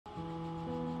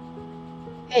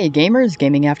Hey gamers,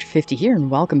 Gaming After 50 here, and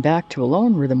welcome back to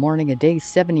Alone. We're the morning of day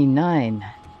 79.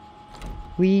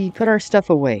 We put our stuff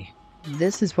away.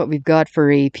 This is what we've got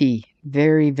for AP.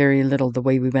 Very, very little the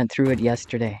way we went through it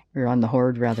yesterday. Or on the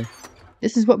Horde, rather.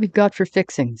 This is what we've got for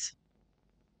fixings.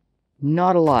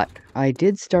 Not a lot. I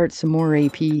did start some more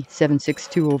AP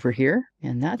 762 over here,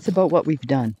 and that's about what we've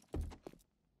done.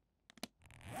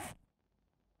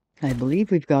 I believe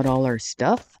we've got all our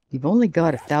stuff. We've only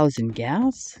got 1,000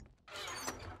 gas.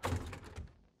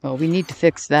 Well, we need to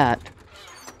fix that.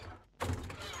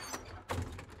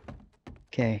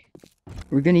 Okay.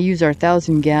 We're going to use our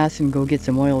 1,000 gas and go get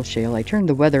some oil shale. I turned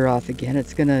the weather off again.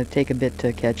 It's going to take a bit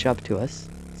to catch up to us.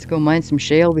 Let's go mine some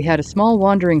shale. We had a small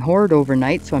wandering horde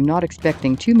overnight, so I'm not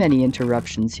expecting too many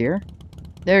interruptions here.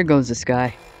 There goes the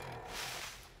sky.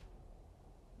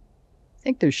 I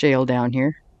think there's shale down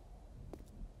here.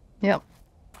 Yep.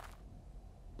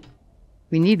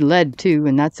 We need lead too,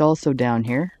 and that's also down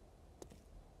here.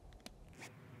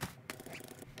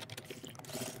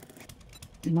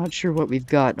 I'm not sure what we've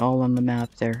got all on the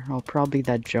map there. Oh, probably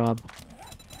that job.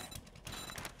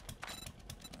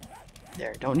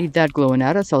 There, don't need that glowing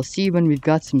at us. I'll see when we've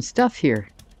got some stuff here.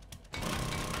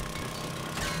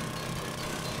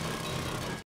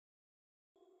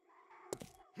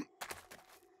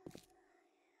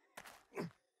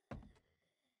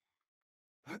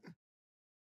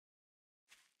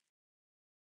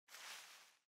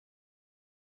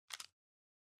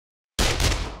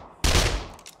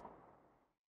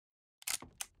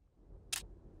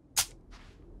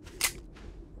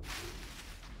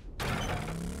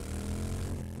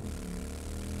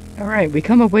 Alright, we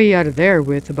come away out of there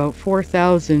with about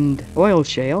 4,000 oil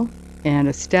shale and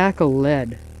a stack of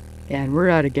lead. And we're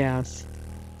out of gas.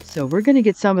 So we're going to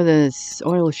get some of this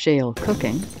oil shale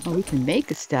cooking. Oh, we can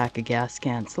make a stack of gas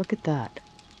cans. Look at that.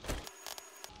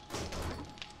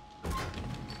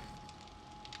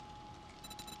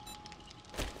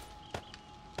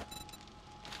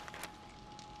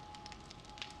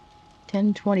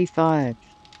 $10.25.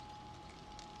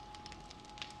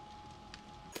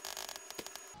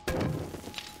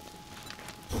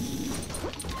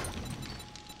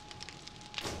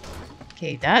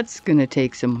 Okay, that's gonna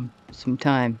take some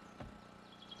time.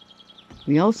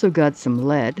 We also got some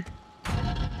lead.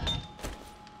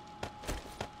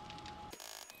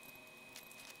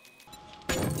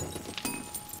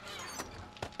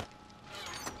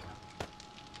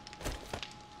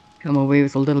 Come away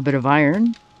with a little bit of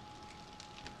iron.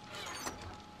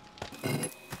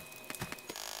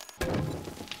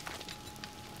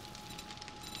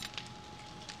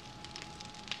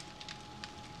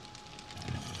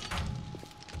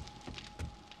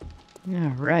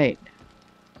 Yeah, right.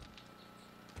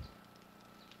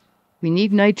 We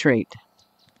need nitrate.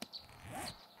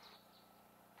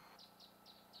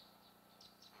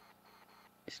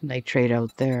 There's nitrate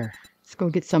out there. Let's go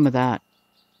get some of that.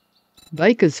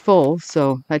 Bike is full,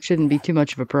 so that shouldn't be too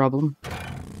much of a problem.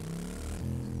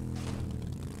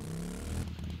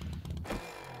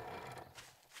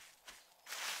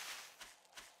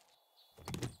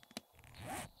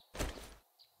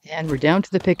 And we're down to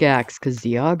the pickaxe, because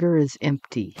the auger is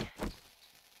empty.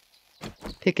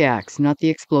 Pickaxe, not the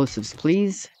explosives,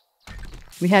 please.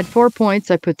 We had 4 points.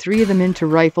 I put 3 of them into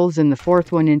rifles and the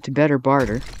 4th one into better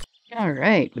barter.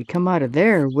 Alright, we come out of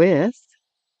there with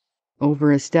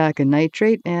over a stack of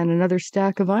nitrate and another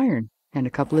stack of iron. And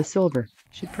a couple of silver.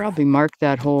 Should probably mark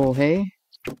that hole, hey?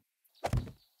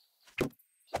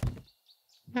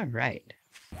 Alright.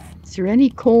 Is there any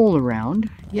coal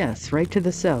around? Yes, right to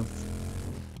the south.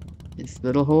 This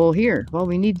little hole here. Well,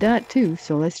 we need that too,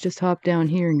 so let's just hop down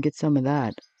here and get some of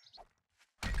that.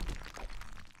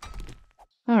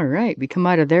 Alright, we come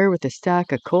out of there with a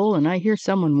stack of coal, and I hear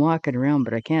someone walking around,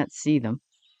 but I can't see them.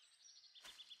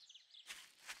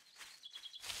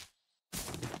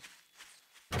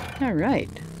 Alright.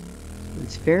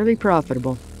 It's fairly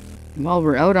profitable. While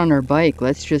we're out on our bike,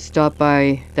 let's just stop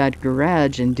by that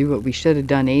garage and do what we should have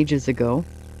done ages ago.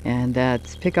 And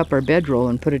that's pick up our bedroll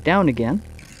and put it down again.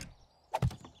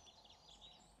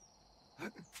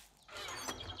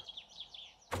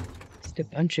 Just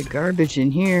a bunch of garbage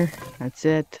in here. That's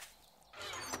it.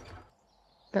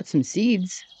 Got some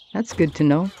seeds. That's good to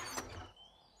know.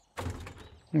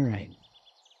 Alright.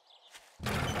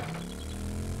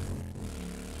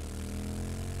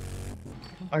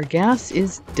 Our gas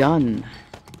is done.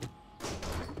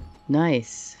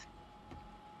 Nice.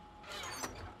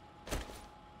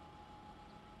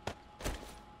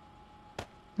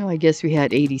 Oh, I guess we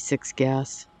had 86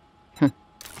 gas.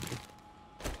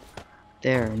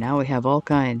 There, now we have all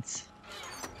kinds.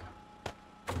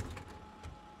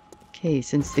 Okay,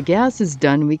 since the gas is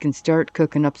done, we can start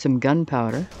cooking up some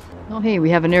gunpowder. Oh, hey,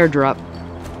 we have an airdrop.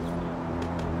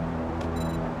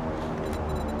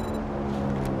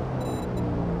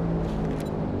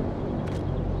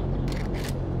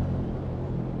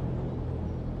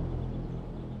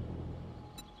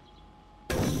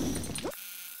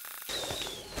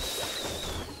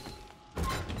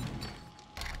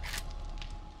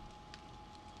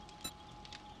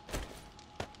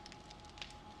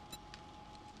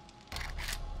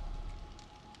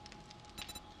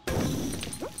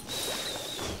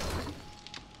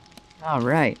 All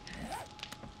right.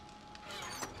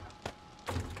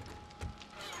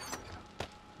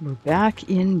 We're back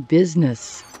in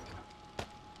business.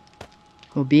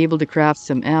 We'll be able to craft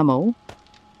some ammo.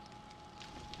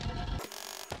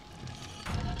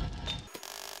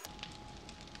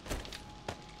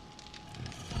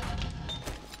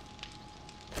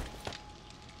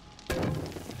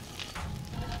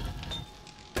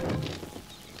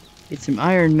 Get some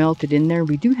iron melted in there.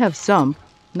 We do have some,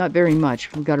 not very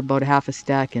much. We've got about half a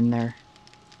stack in there.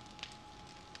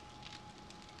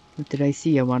 What did I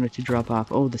see I wanted to drop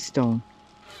off? Oh, the stone.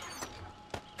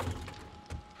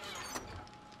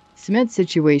 Cement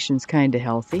situation's kind of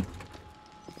healthy.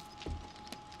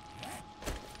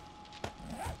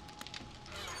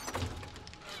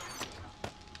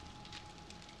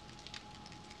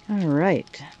 All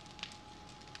right.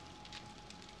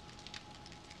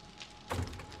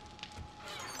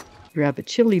 Grab a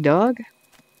chili dog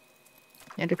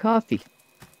and a coffee.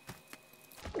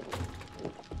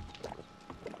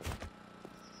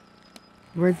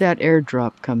 Where'd that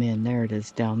airdrop come in? There it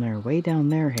is, down there. Way down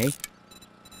there, hey?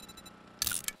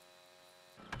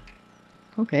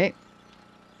 Okay.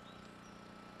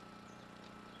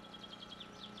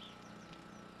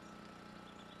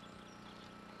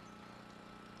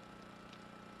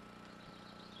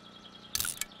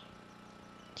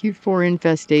 Q4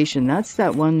 infestation. That's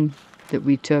that one that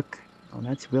we took. Oh,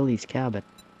 that's Willie's cabin.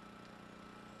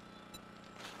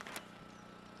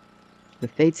 The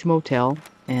Fates Motel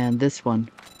and this one.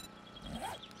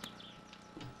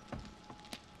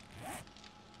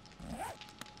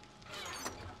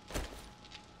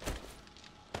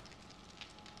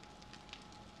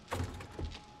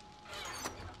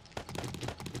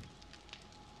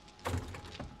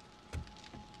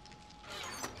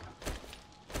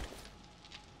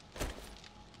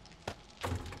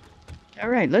 All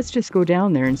right, let's just go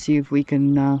down there and see if we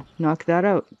can knock that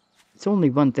out. It's only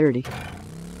 1:30.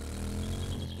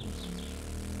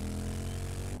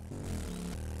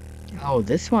 Oh,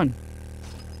 this one.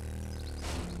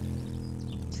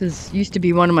 This used to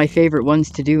be one of my favorite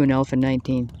ones to do in Alpha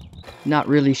 19. Not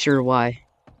really sure why.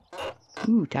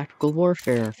 Ooh, tactical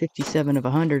warfare. 57 of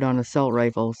 100 on assault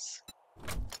rifles.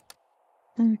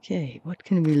 Okay, what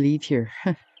can we leave here?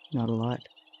 Not a lot.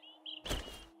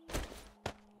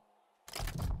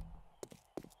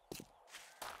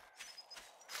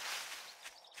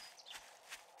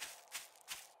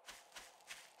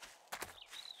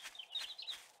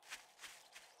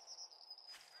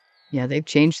 Yeah, they've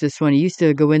changed this one. It used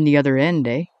to go in the other end,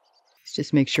 eh? Let's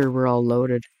just make sure we're all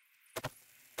loaded.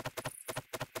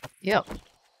 Yep.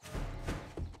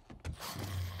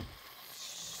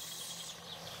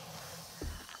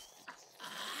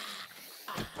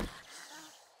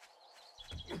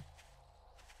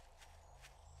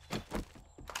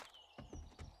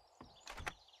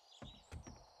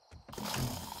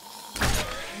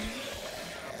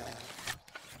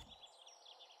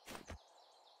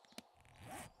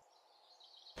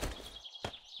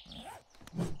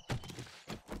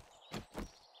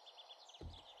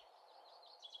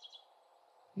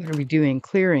 What are we doing?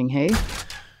 Clearing, hey?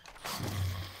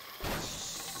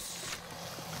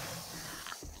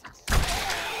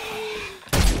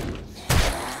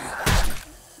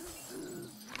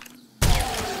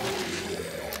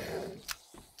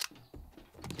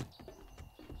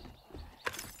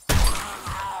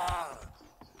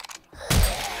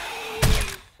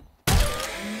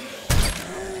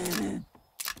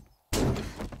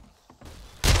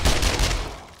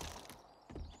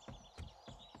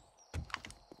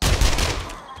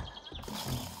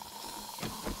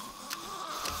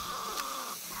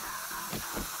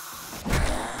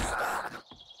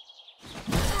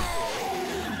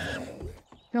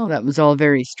 Oh, that was all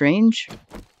very strange.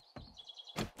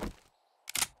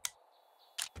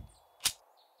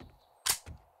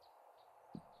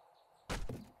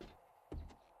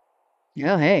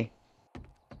 Yeah, hey.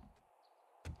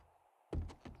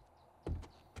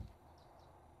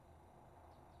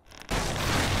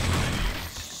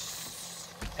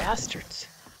 Bastards.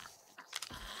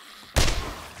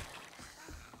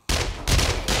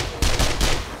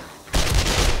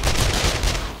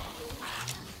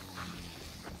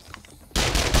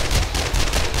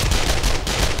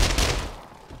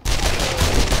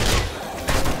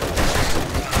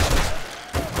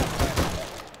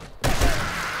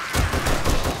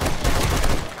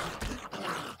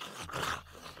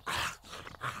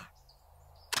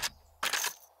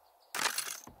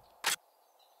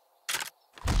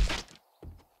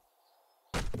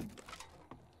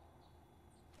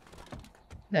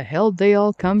 The hell'd they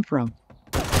all come from?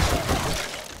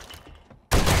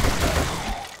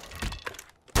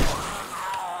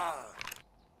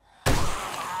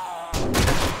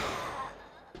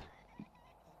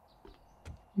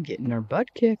 Getting our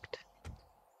butt kicked.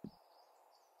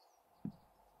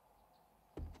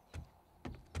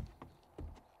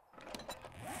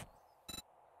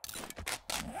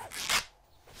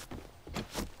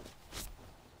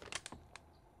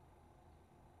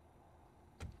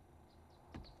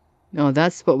 No,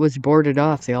 that's what was boarded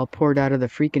off. They all poured out of the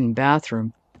freaking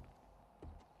bathroom.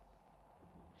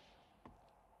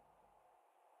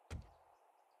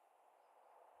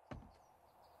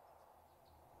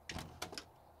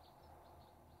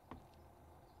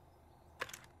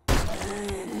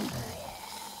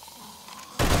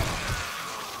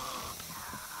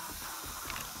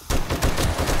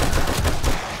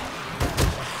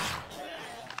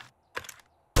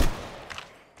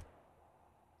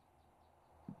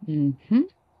 Mm-hmm.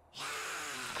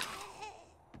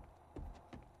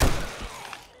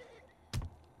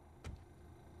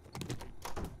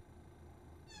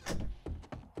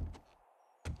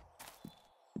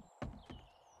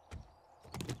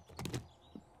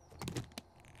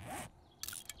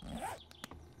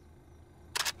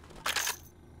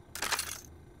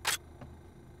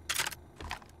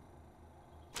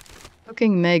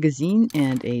 Cooking magazine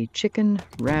and a chicken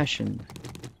ration.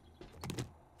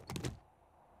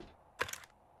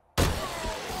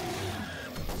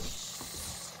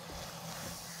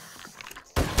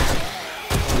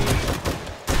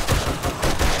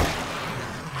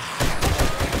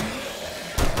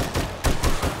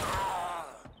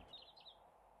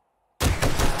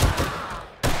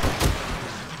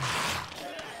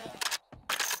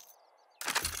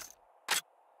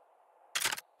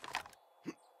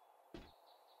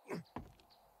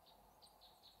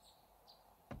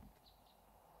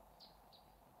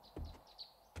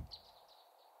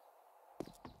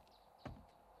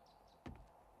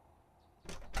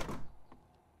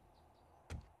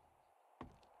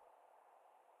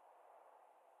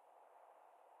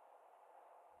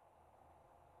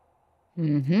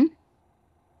 Mm-hmm.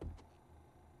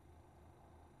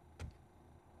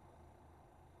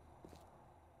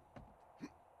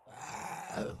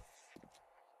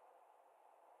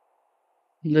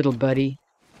 Little buddy.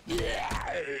 There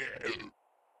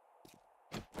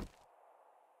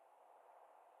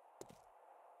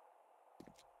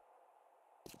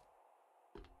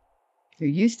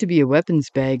used to be a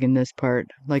weapons bag in this part,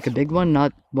 like a big one,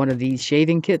 not one of these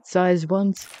shaving kit size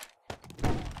ones.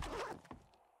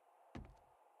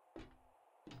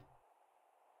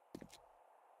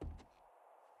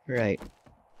 Right.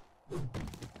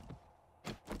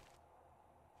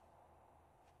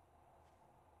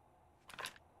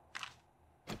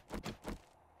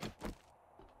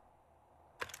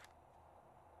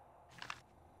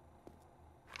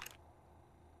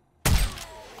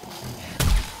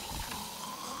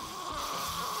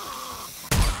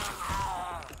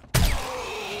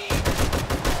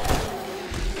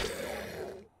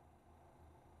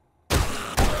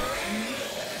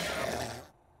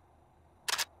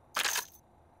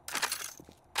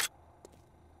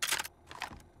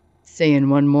 Saying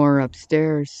one more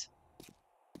upstairs.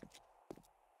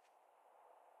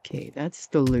 Okay, that's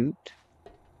the loot.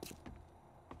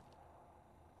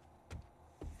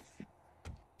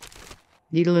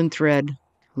 Needle and thread,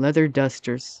 leather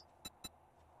dusters.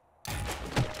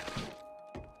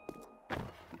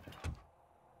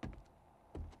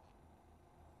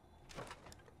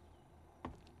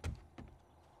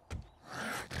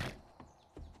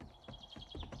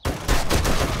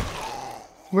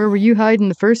 Where were you hiding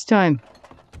the first time?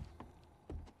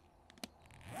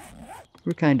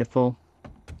 We're kind of full.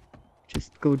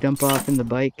 Just go dump off in the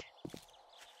bike.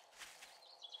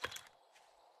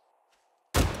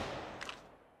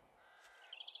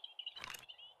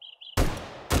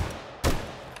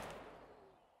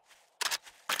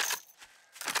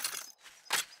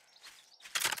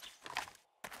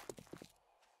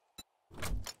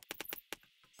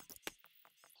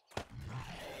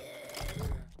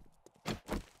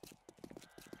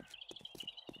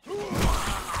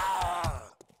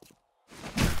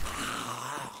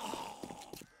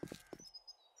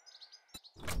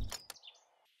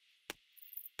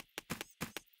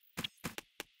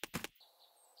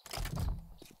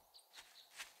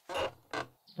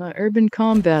 Urban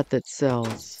combat that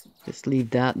sells. Just leave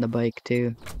that in the bike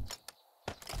too.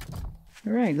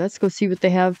 Alright, let's go see what they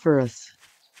have for us.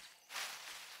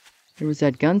 There was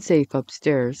that gun safe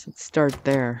upstairs. Let's start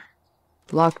there.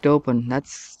 Locked open.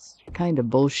 That's kind of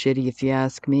bullshitty if you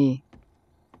ask me.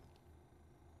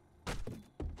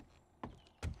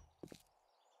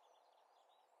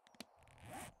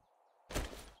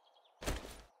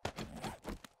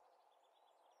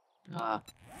 Oh,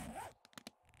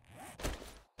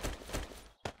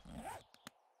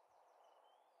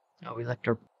 we left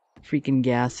our freaking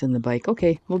gas in the bike.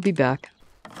 Okay, we'll be back.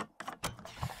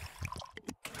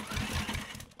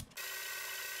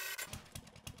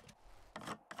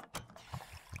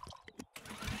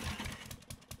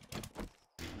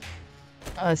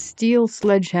 A steel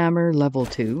sledgehammer level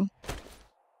 2,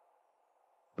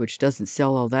 which doesn't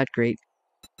sell all that great.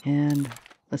 And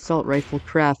assault rifle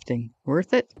crafting.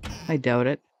 Worth it? I doubt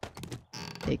it.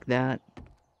 Take that.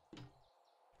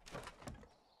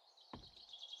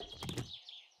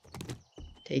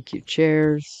 Take your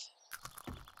chairs.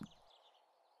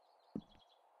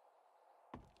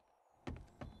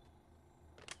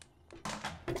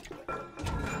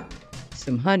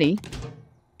 Some honey.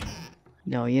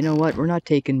 No, you know what? We're not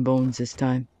taking bones this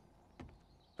time.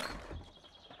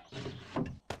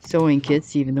 Sewing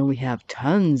kits, even though we have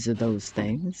tons of those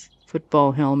things.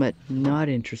 Football helmet, not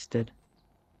interested.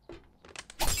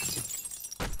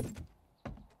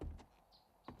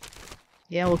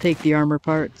 Yeah, we'll take the armor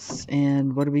parts.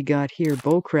 And what do we got here?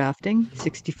 Bow crafting,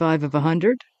 65 of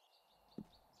 100.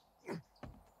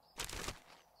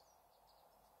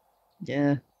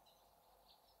 Yeah.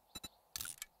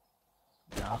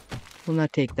 No, we'll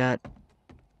not take that.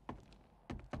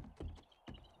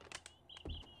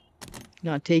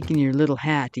 Not taking your little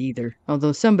hat either.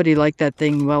 Although somebody liked that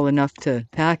thing well enough to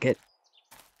pack it.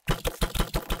 A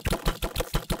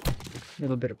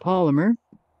little bit of polymer.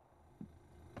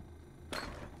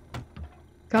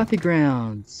 Coffee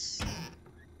grounds.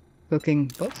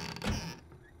 Cooking book.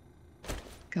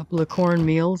 Couple of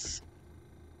cornmeals.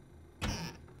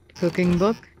 Cooking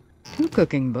book. 2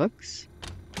 cooking books.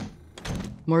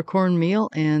 More cornmeal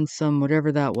and some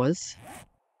whatever that was.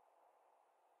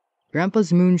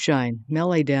 Grandpa's moonshine.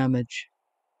 Melee damage.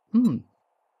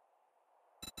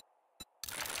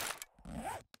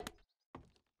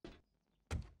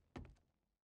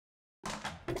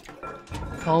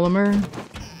 Polymer.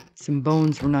 Some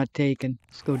bones were not taken.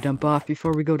 Let's go dump off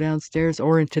before we go downstairs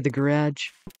or into the garage.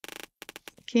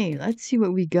 Okay, let's see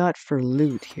what we got for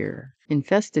loot here.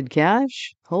 Infested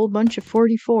cache. Whole bunch of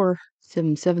 44.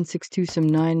 Some 7.62, some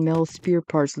 9mm spear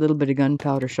parts, a little bit of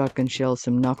gunpowder, shotgun shells,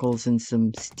 some knuckles, and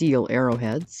some steel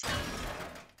arrowheads.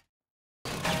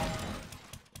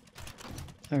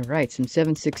 Alright, some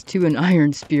 7.62, an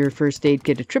iron spear, first aid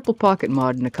kit, a triple pocket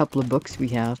mod, and a couple of books we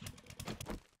have.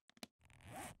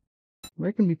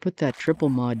 Where can we put that triple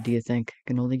mod, do you think?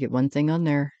 Can only get one thing on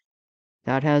there.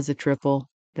 That has a triple.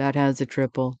 That has a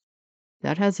triple.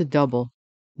 That has a double.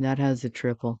 That has a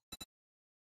triple.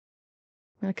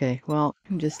 Okay, well,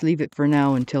 just leave it for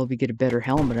now until we get a better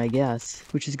helmet, I guess.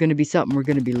 Which is going to be something we're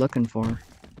going to be looking for.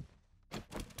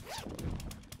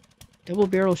 Double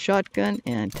barrel shotgun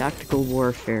and tactical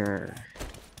warfare.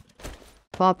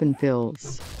 Poppin'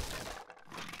 pills.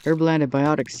 Herbal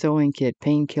antibiotic sewing kit,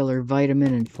 painkiller,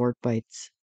 vitamin, and fork bites.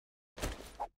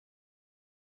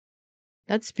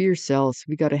 That spear sells.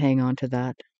 We gotta hang on to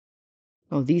that.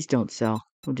 Oh, these don't sell.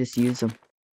 We'll just use them.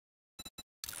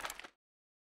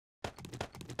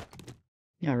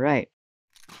 Alright.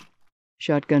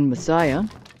 Shotgun Messiah.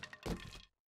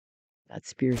 That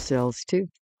spear sells too.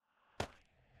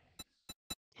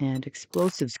 And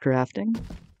explosives crafting.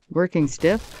 Working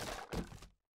stiff.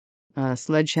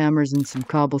 Sledgehammers and some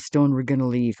cobblestone we're gonna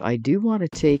leave. I do want to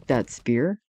take that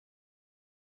spear.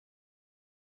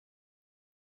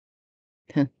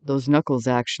 Those knuckles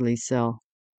actually sell.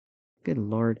 Good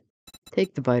lord.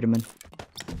 Take the vitamin.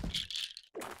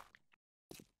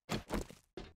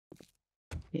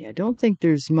 Yeah, I don't think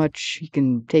there's much you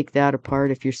can take that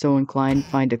apart if you're so inclined.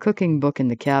 Find a cooking book in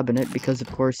the cabinet, because of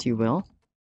course you will.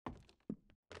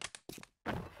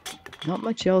 Not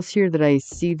much else here that I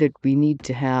see that we need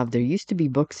to have. There used to be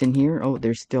books in here. Oh,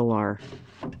 there still are.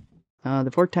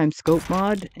 The 4x scope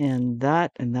mod, and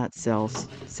that sells,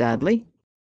 sadly.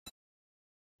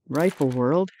 Rifle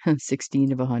World,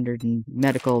 16 of 100, and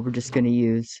medical we're just going to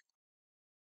use.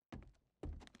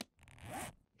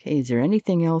 Okay, is there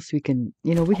anything else we can...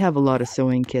 You know, we have a lot of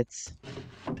sewing kits.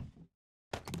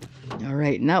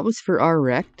 Alright, and that was for our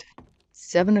Rekt.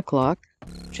 7 o'clock.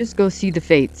 Just go see the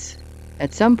Fates.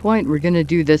 At some point, we're going to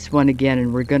do this one again,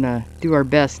 and we're going to do our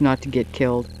best not to get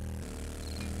killed.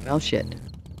 Well, shit.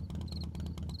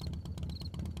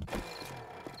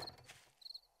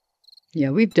 Yeah,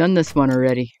 we've done this one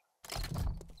already.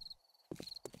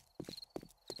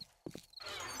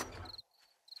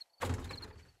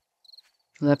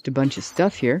 Left a bunch of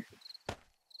stuff here.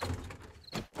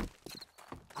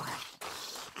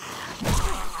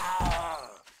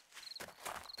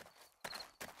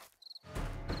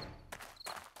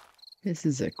 This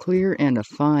is a clear and a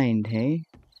find, hey?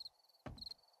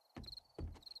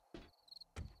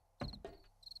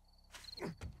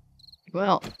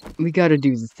 Well, we gotta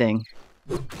do the thing.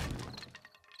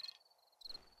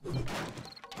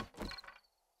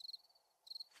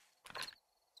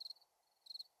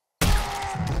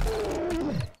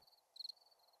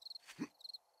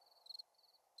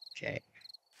 Okay.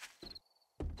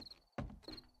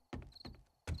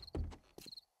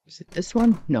 Is it this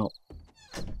one? No.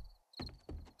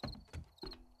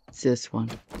 It's this one.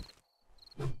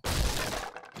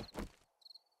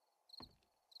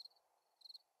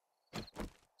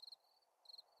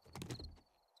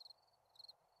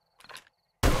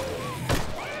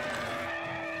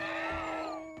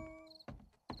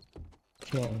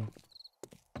 Okay.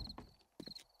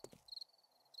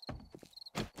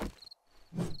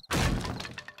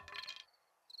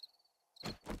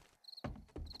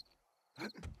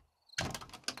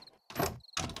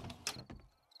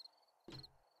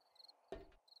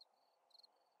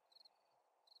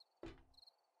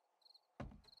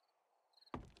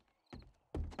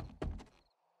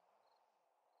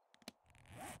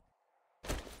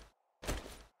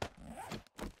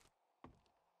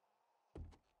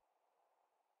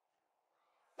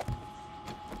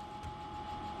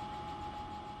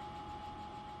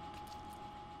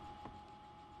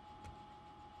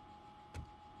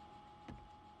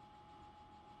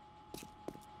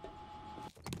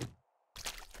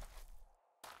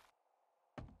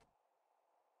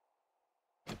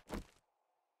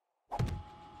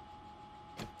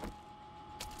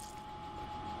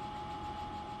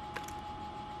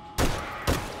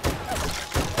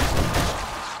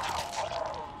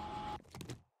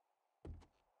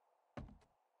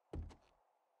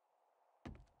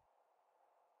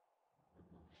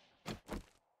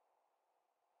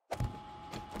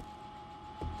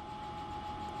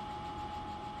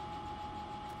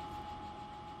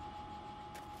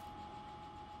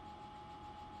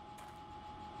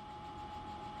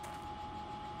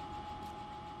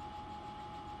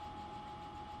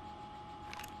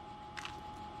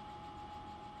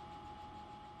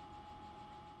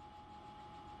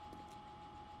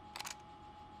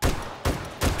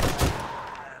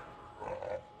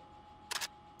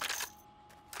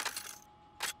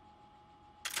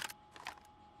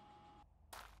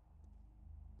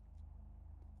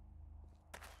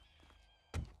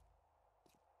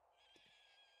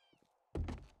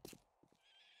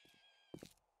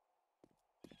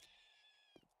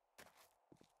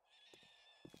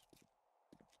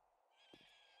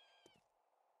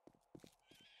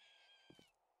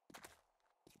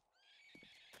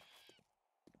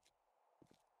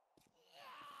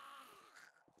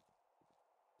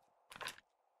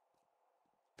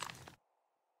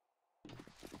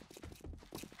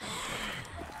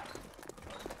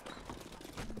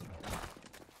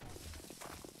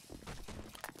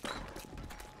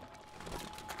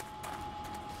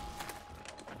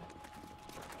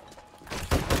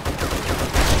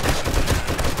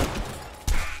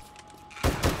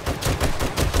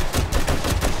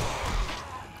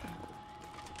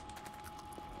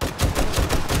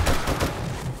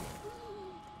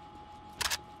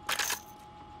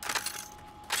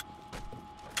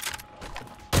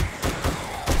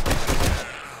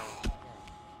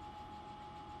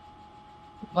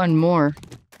 One more.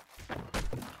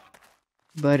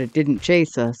 But it didn't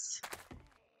chase us.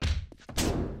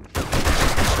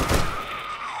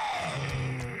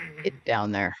 Get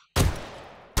down there.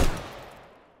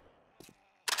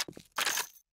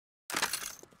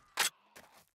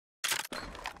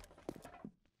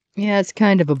 Yeah, it's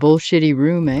kind of a bullshitty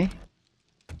room, eh?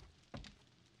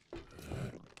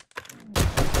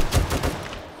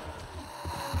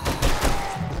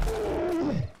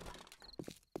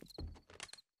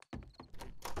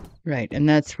 Right, and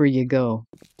that's where you go.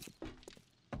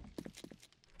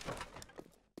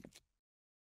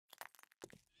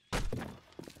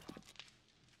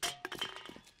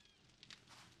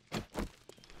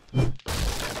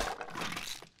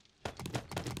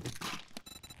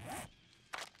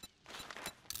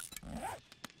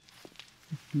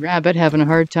 Rabbit having a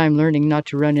hard time learning not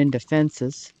to run into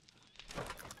fences.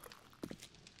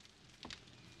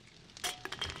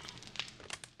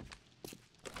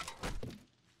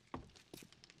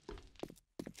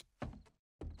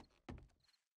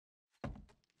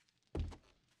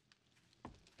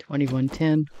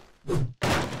 $21.10.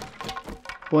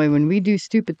 Boy, when we do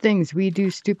stupid things,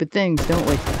 don't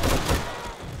we?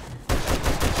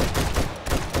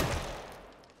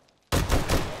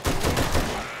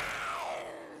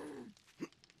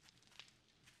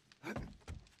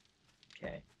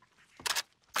 Okay.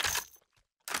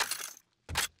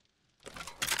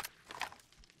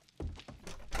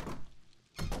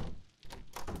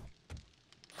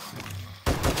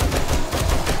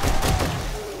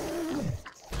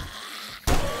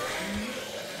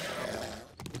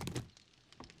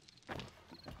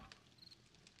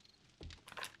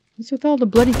 What's with all the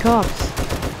bloody cops?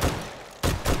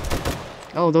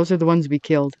 Oh, those are the ones we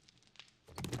killed.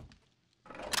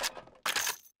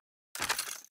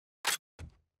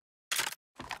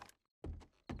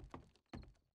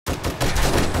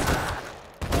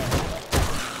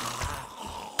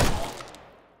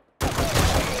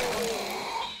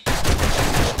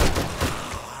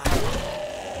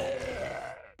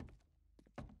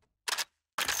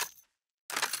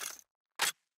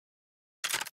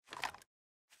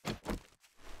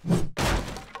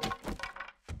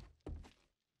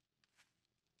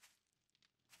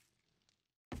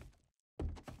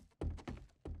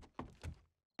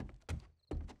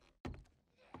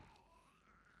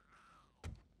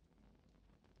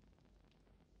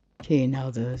 Okay, now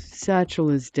the satchel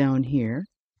is down here.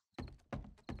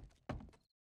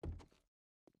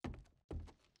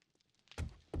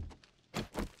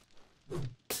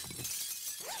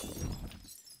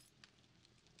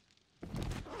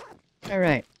 All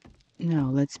right. Now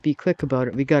let's be quick about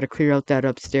it. We got to clear out that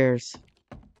upstairs.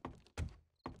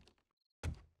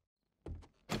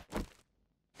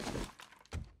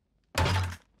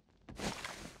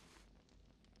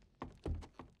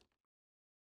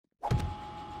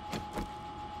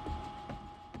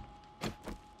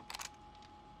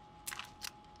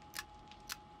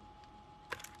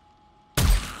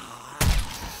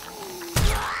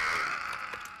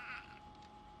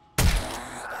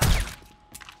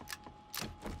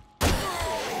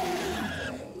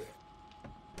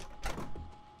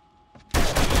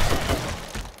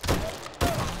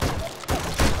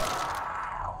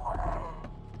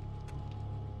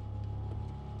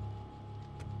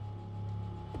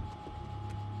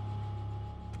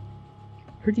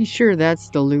 Pretty sure that's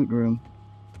the loot room.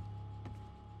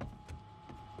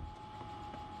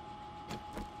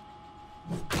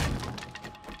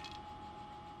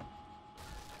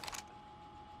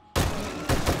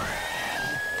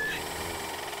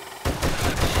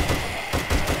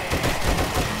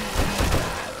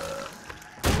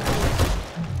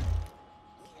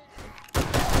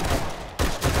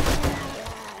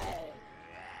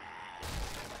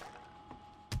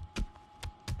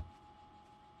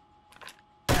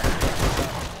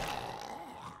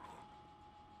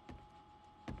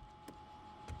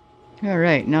 All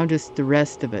right, now just the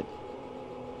rest of it.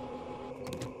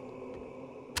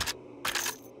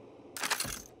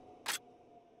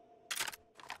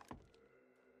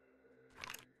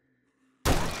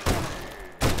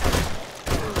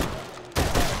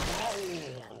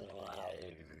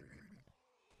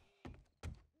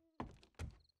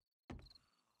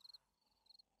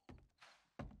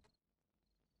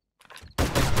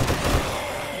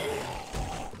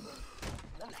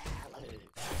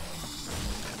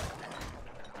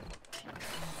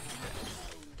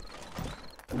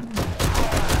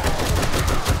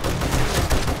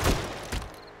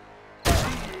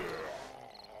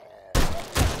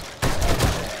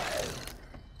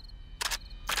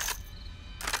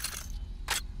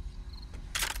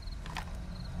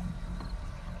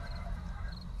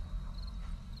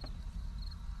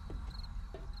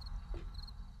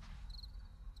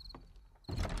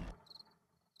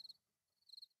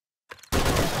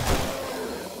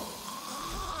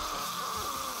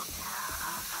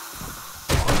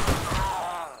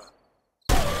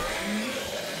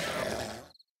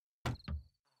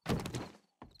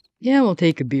 Yeah, we'll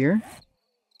take a beer.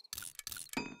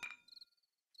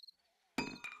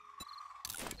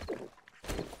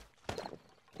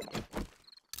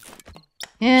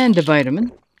 And a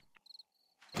vitamin.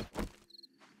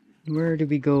 Where do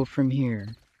we go from here?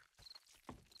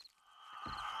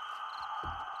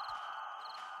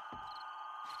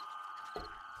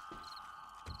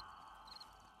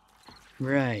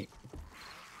 Right.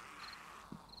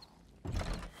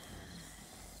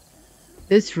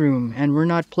 This room, and we're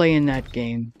not playing that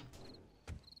game.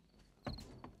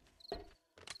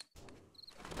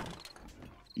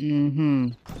 Mm-hmm.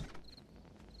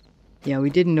 Yeah, we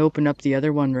didn't open up the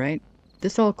other one, right?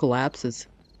 This all collapses.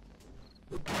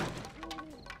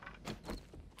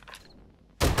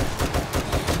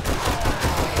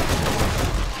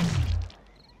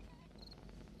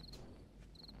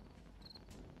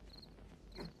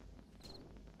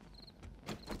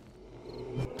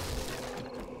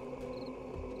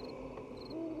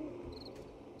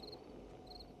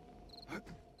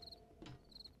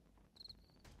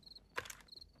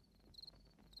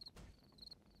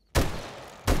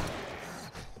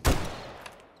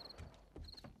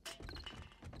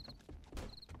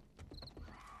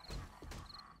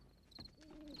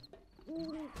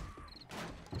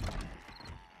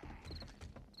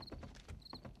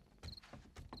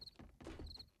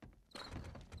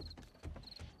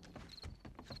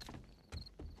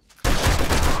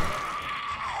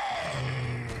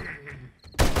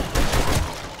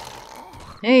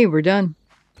 Hey, we're done.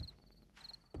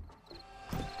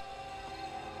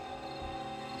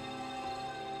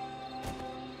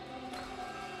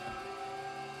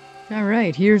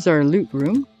 Alright, here's our loot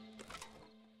room.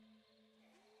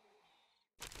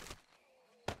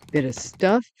 Bit of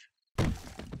stuff.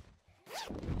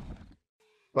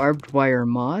 Barbed wire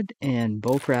mod and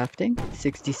bow crafting.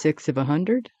 66 of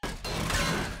 100.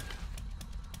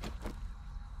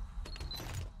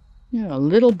 Yeah, a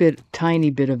little bit, tiny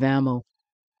bit of ammo.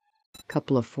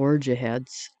 Couple of forge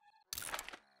aheads.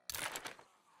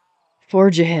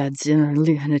 Forge aheads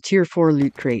in a tier 4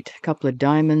 loot crate. A couple of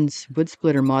diamonds, wood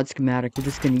splitter mod schematic. We're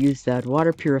just going to use that.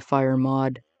 Water purifier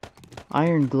mod,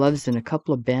 iron gloves, and a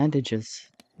couple of bandages.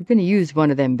 We're going to use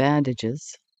one of them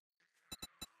bandages.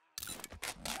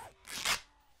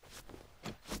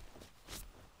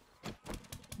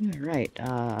 Alright,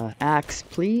 axe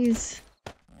please.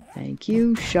 Thank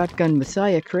you. Shotgun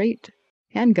Messiah crate.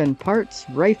 Handgun parts,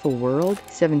 rifle world,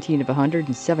 17 of 100,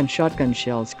 and 7 shotgun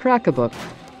shells. Crack a book.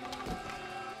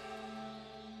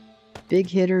 Big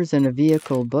hitters and a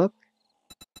vehicle book.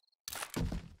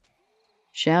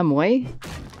 Shamway.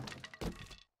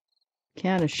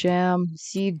 Can of sham,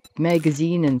 seed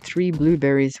magazine, and 3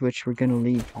 blueberries, which we're going to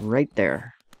leave right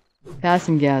there.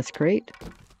 Passing gas crate.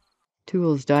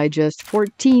 Tools digest,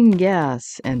 14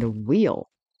 gas, and a wheel.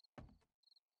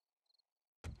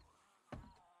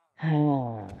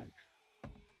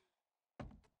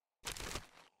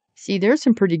 See, there's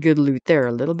some pretty good loot there.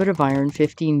 A little bit of iron,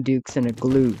 15 dukes, and a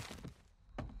glue.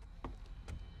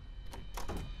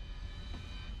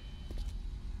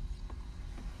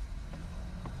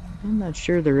 I'm not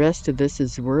sure the rest of this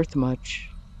is worth much.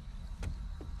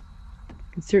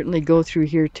 Can certainly go through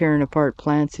here tearing apart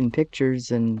plants and pictures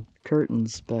and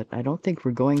curtains, but I don't think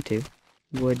we're going to.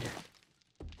 Wood.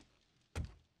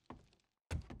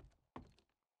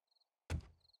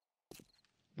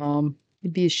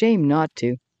 It'd be a shame not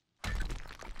to.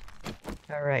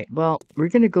 Alright, well, we're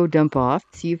gonna go dump off,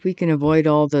 see if we can avoid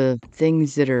all the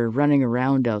things that are running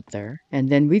around out there. And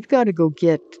then we've got to go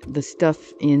get the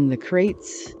stuff in the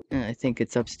crates. I think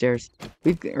it's upstairs.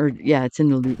 Yeah, it's in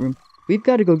the loot room. We've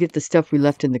got to go get the stuff we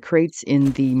left in the crates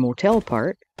in the motel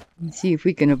part. And see if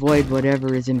we can avoid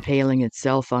whatever is impaling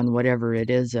itself on whatever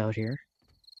it is out here.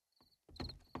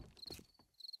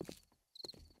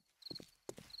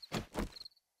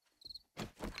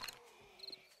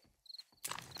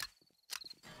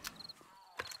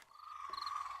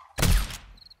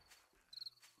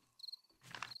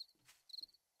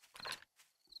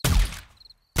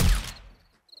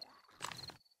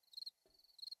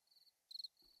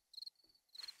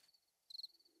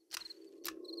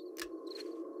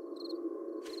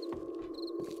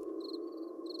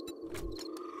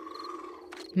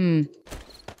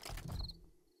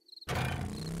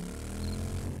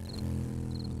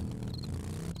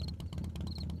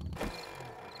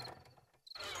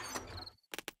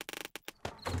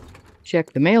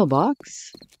 Check the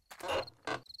mailbox.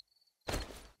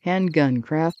 Handgun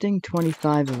crafting,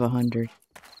 25 of 100.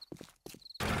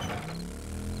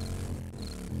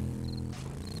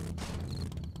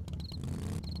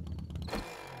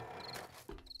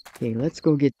 Okay, let's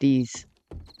go get these.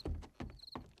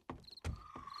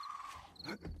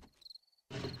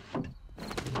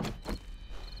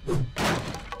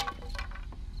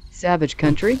 Savage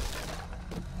Country.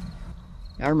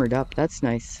 Armored up, that's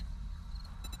nice.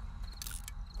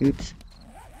 Oops.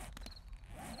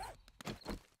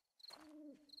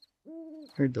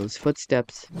 Heard those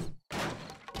footsteps.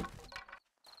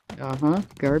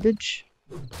 Garbage.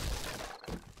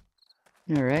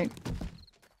 Alright.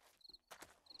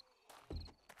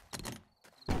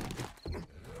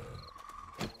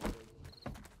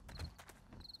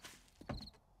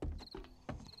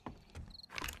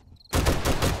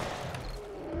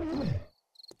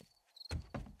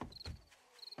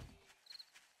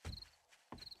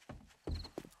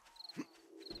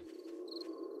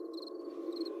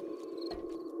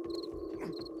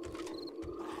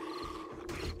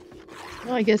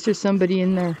 Well, I guess there's somebody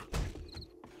in there.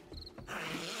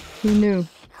 Who knew?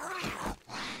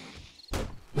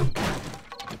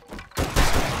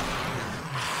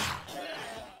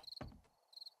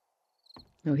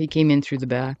 Oh, he came in through the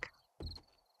back.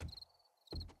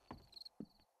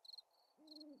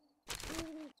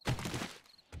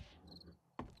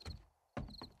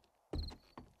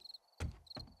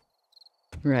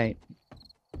 Right.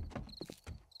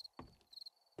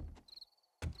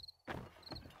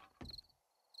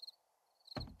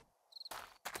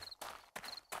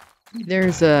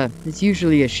 There's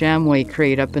usually a Shamway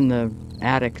crate up in the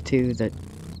attic too that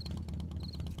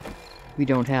we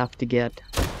don't have to get.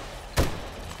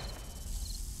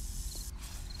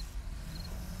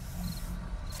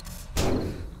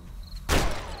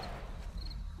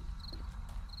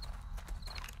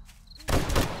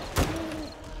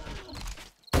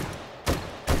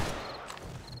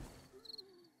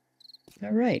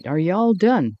 All right, are y'all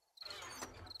done?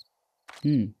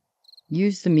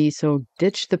 Use the miso,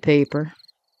 ditch the paper.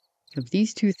 Of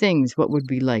these two things, what would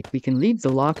we like? We can leave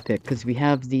the lockpick because we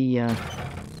have the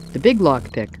big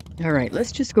lockpick. All right,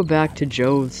 let's just go back to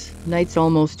Joe's. Night's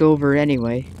almost over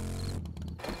anyway.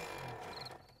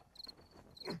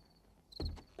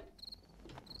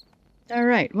 All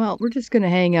right, well, we're just going to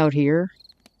hang out here.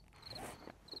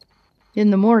 In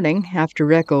the morning, after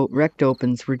Rekt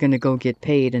opens, we're going to go get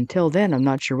paid. Until then, I'm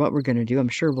not sure what we're going to do. I'm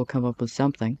sure we'll come up with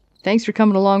something. Thanks for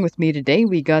coming along with me today.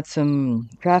 We got some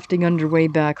crafting underway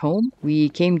back home. We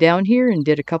came down here and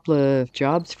did a couple of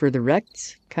jobs for the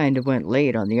Rekts. Kind of went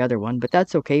late on the other one, but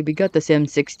that's okay. We got this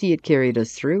M60. It carried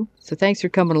us through. So thanks for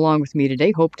coming along with me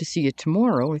today. Hope to see you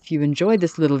tomorrow. If you enjoyed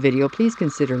this little video, please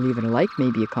consider leaving a like,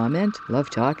 maybe a comment. Love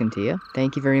talking to you.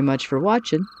 Thank you very much for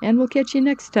watching, and we'll catch you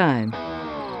next time.